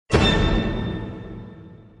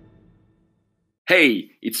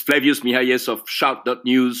Hey, it's Flavius Mihailles of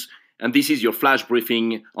Shout.News, and this is your flash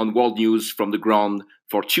briefing on world news from the ground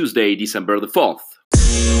for Tuesday, December the 4th.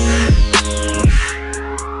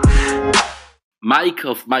 Mike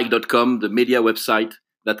of Mike.com, the media website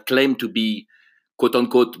that claimed to be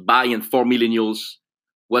quote-unquote buy and for millennials,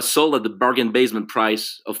 was sold at the bargain basement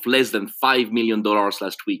price of less than $5 million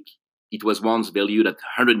last week. It was once valued at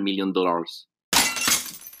 $100 million.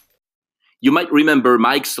 You might remember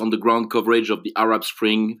Mike's on-the-ground coverage of the Arab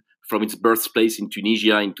Spring from its birthplace in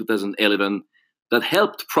Tunisia in 2011 that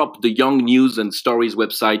helped prop the Young News and Stories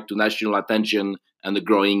website to national attention and a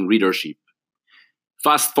growing readership.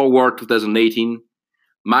 Fast forward 2018,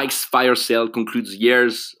 Mike's fire sale concludes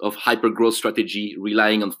years of hyper-growth strategy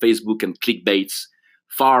relying on Facebook and clickbaits,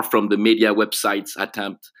 far from the media website's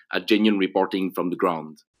attempt at genuine reporting from the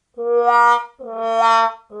ground.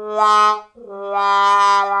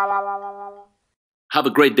 Have a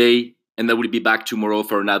great day, and I will be back tomorrow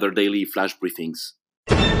for another daily flash briefings.